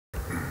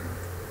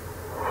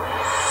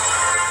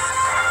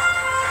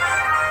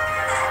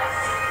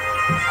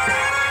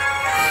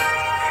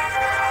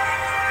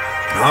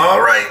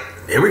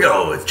Here we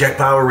go. It's Jack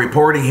Power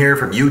reporting here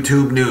from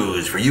YouTube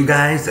News. For you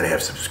guys that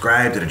have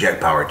subscribed to the Jack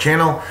Power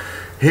channel,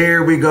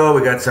 here we go.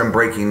 We got some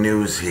breaking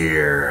news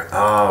here.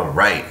 All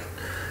right.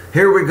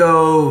 Here we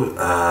go.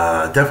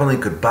 Definitely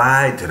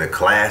goodbye to the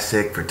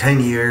classic for 10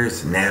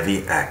 years,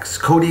 Navi X.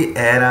 Kodi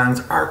add-ons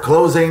are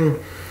closing.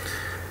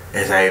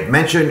 As I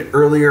mentioned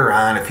earlier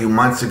on a few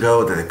months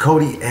ago, that the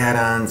Kodi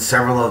add-ons,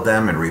 several of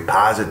them in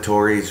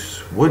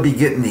repositories, would be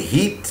getting the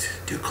heat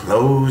to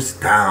close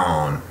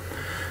down.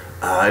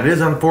 It is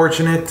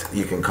unfortunate.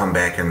 You can come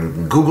back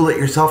and Google it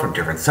yourself from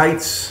different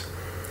sites.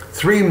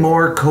 3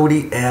 more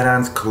Kodi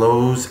add-ons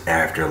close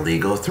after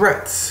legal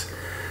threats.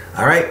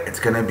 Alright, it's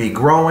going to be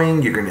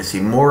growing. You're going to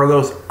see more of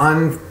those,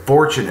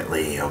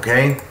 unfortunately,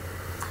 okay?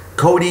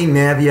 Kodi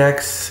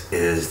NaviX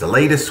is the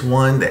latest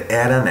one, the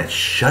add-on that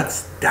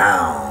shuts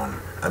down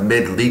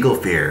amid legal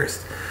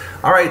fears.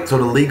 Alright, so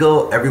the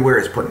legal everywhere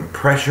is putting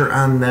pressure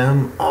on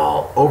them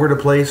all over the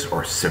place,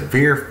 or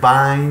severe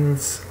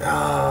fines,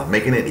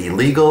 making it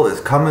illegal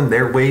is coming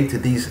their way to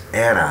these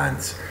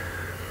add-ons.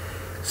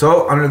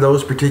 So under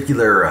those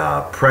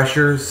particular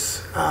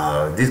pressures,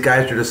 these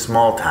guys are just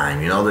small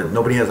time, you know, that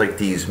nobody has like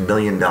these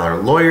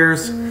million-dollar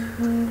lawyers.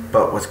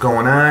 But what's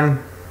going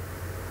on?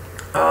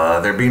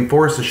 They're being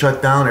forced to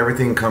shut down.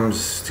 Everything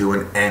comes to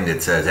an end,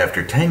 it says.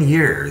 After 10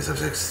 years of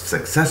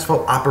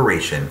successful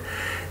operation,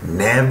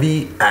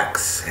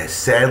 NaviX has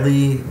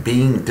sadly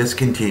been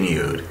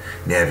discontinued.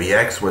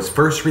 NaviX was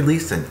first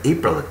released in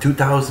April of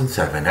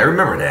 2007. I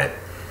remember that.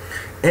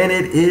 And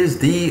it is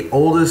the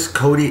oldest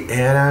Kodi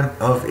add-on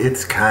of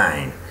its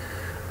kind.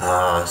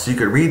 So you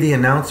could read the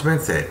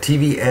announcements at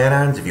TV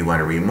add-ons if you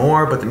want to read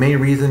more, but the main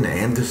reason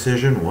and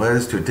decision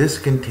was to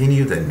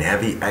discontinue the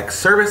NaviX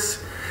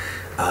service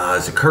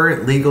as the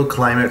current legal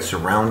climate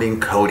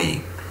surrounding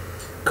Kodi.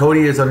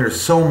 Kodi is under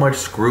so much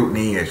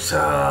scrutiny, it's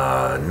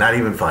not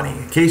even funny.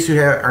 In case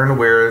you aren't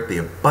aware, the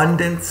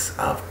abundance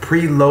of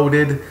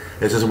preloaded,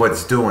 this is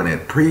what's doing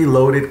it,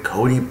 preloaded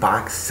Kodi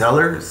box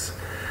sellers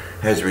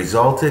has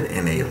resulted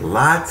in a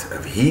lot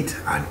of heat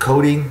on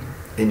Kodi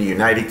in the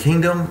United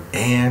Kingdom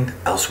and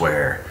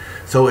elsewhere.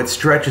 So it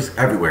stretches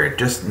everywhere,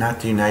 just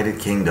not the United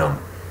Kingdom.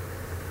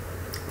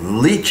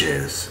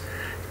 Leeches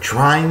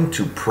trying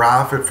to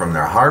profit from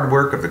their hard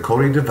work of the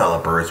Kodi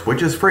developers,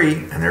 which is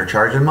free and they're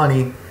charging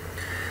money,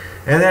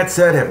 and that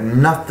said, have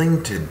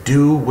nothing to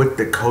do with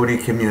the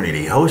Kodi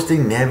community.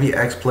 Hosting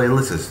NaviX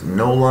playlists is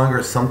no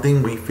longer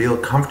something we feel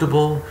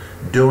comfortable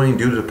doing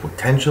due to the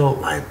potential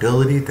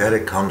liability that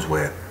it comes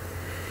with.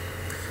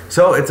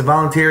 So it's a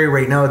voluntary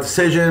right now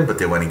decision, but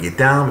they want to get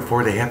down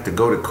before they have to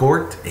go to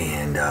court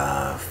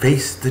and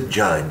face the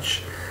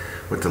judge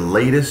with the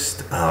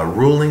latest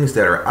rulings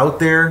that are out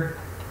there.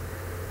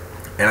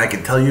 And I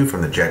can tell you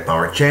from the Jack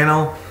Power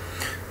channel,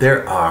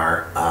 there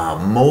are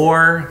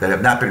more that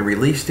have not been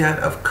released yet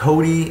of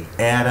Kodi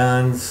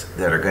add-ons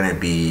that are going to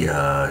be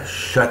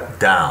shut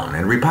down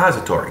in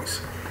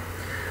repositories.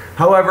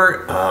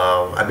 However,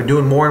 I've been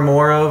doing more and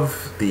more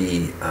of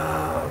the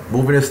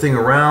moving this thing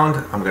around.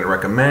 I'm going to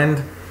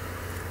recommend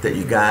that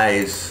you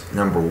guys,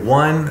 number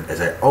one,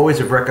 as I always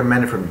have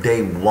recommended from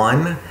day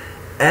one,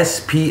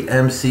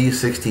 SPMC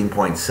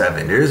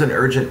 16.7. There is an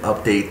urgent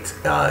update,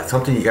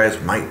 something you guys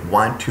might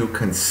want to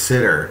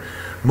consider.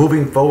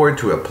 Moving forward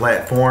to a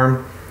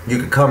platform, you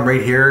can come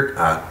right here.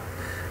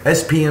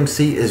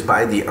 SPMC is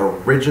by the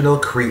original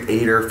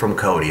creator from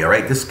Kodi.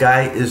 Alright, this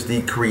guy is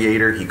the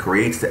creator. He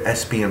creates the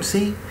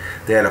SPMC.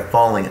 They had a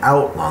falling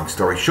out, long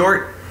story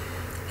short.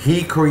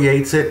 He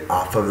creates it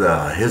off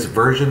of his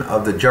version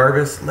of the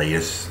Jarvis,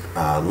 latest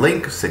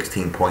link,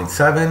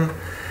 16.7.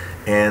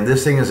 And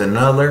this thing is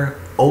another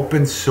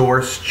open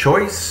source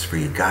choice for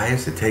you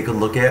guys to take a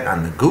look at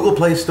on the Google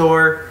Play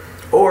Store,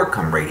 or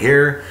come right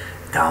here,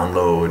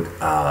 download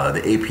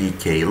the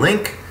APK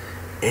link,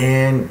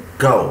 and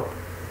go.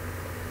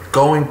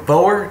 Going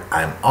forward,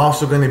 I'm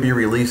also going to be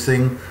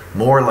releasing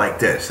more like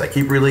this. I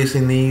keep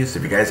releasing these.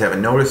 If you guys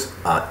haven't noticed,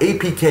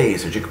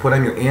 APKs that you can put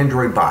on your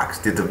Android box.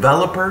 The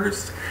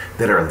developers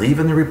that are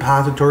leaving the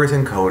repositories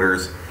and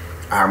coders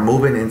are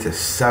moving into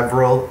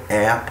several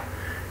app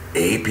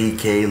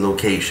APK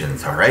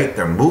locations. Alright,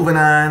 they're moving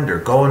on, they're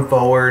going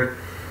forward,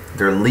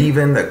 they're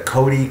leaving the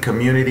Kodi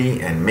community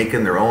and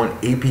making their own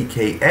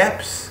APK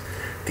apps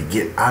to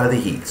get out of the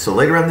heat. So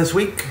later on this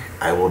week,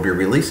 I will be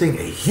releasing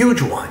a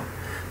huge one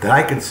that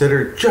I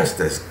consider just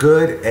as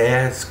good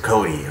as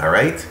Kodi.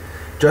 Alright,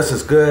 just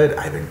as good.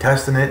 I've been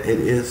testing it. It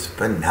is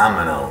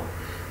phenomenal.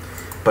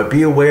 But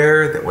be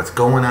aware that what's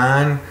going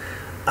on,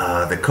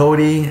 the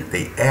Kodi,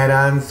 the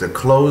add-ons, the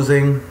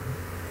closing,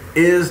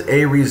 is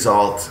a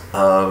result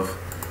of,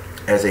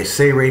 as they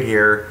say right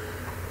here,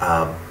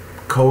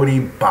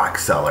 Kodi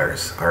box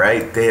sellers.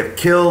 Alright, they have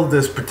killed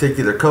this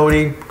particular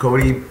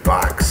Kodi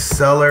box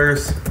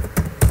sellers.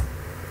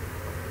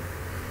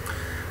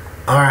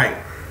 Alright,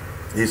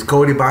 these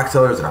Kodi box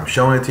sellers, and I'm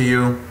showing it to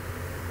you.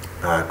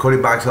 Kodi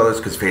box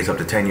sellers could face up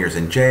to 10 years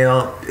in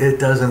jail.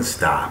 It doesn't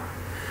stop.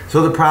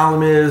 So the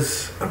problem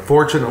is,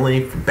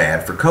 unfortunately,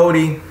 bad for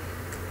Kodi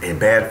and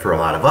bad for a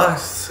lot of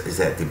us, is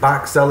that the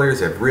box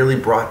sellers have really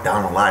brought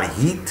down a lot of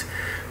heat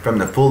from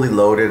the fully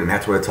loaded, and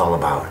that's what it's all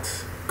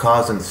about.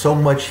 Causing so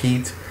much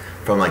heat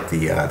from like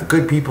the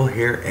good people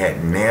here at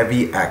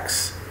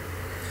NaviX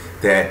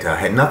that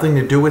had nothing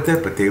to do with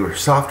it, but their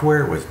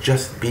software was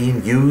just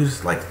being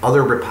used like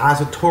other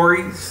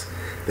repositories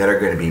that are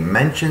going to be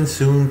mentioned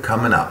soon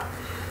coming up.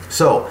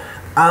 So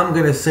I'm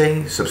going to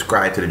say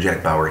subscribe to the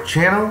Jack Bauer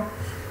channel,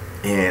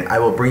 and I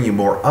will bring you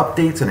more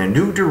updates in a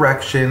new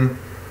direction.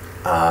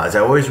 As I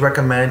always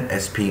recommend,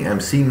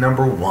 SPMC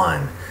number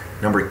 1.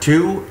 Number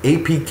 2,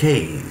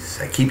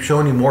 APKs. I keep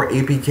showing you more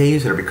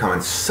APKs that are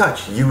becoming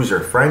such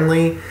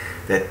user-friendly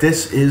that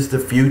this is the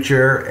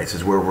future. This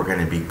is where we're going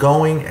to be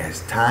going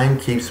as time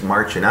keeps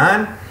marching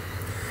on.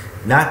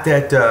 Not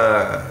that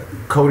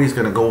Kodi's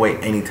going to go away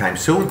anytime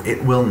soon.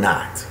 It will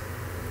not.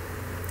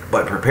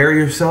 But prepare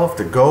yourself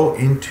to go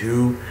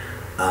into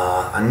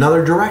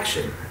another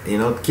direction. You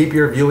know, keep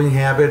your viewing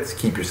habits,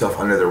 keep yourself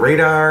under the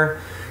radar,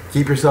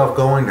 keep yourself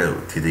going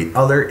to the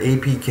other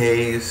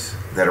APKs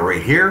that are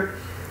right here,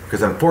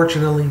 because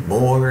unfortunately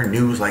more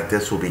news like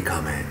this will be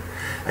coming.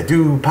 I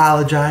do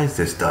apologize,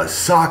 this does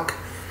suck,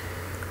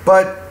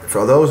 but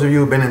for those of you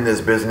who've been in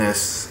this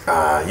business,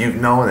 you've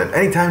known that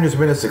anytime there's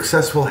been a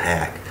successful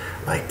hack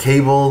like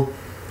cable,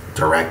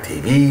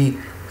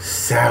 DirecTV,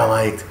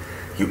 satellite,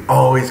 you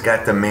always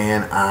got the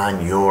man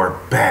on your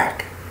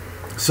back.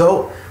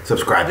 So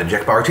subscribe to the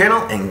Jack Bauer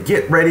channel and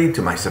get ready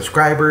to my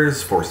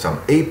subscribers for some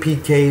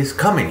APKs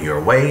coming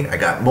your way. I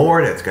got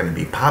more that's going to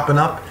be popping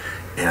up,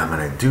 and I'm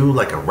going to do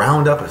like a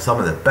roundup of some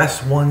of the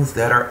best ones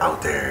that are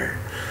out there.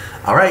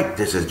 Alright,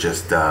 this is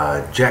just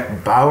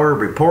Jack Bauer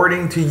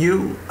reporting to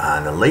you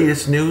on the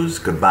latest news.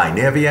 Goodbye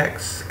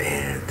NaviX,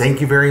 and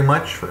thank you very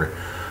much for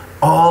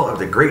all of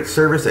the great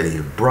service that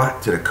you've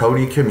brought to the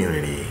Kodi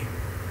community.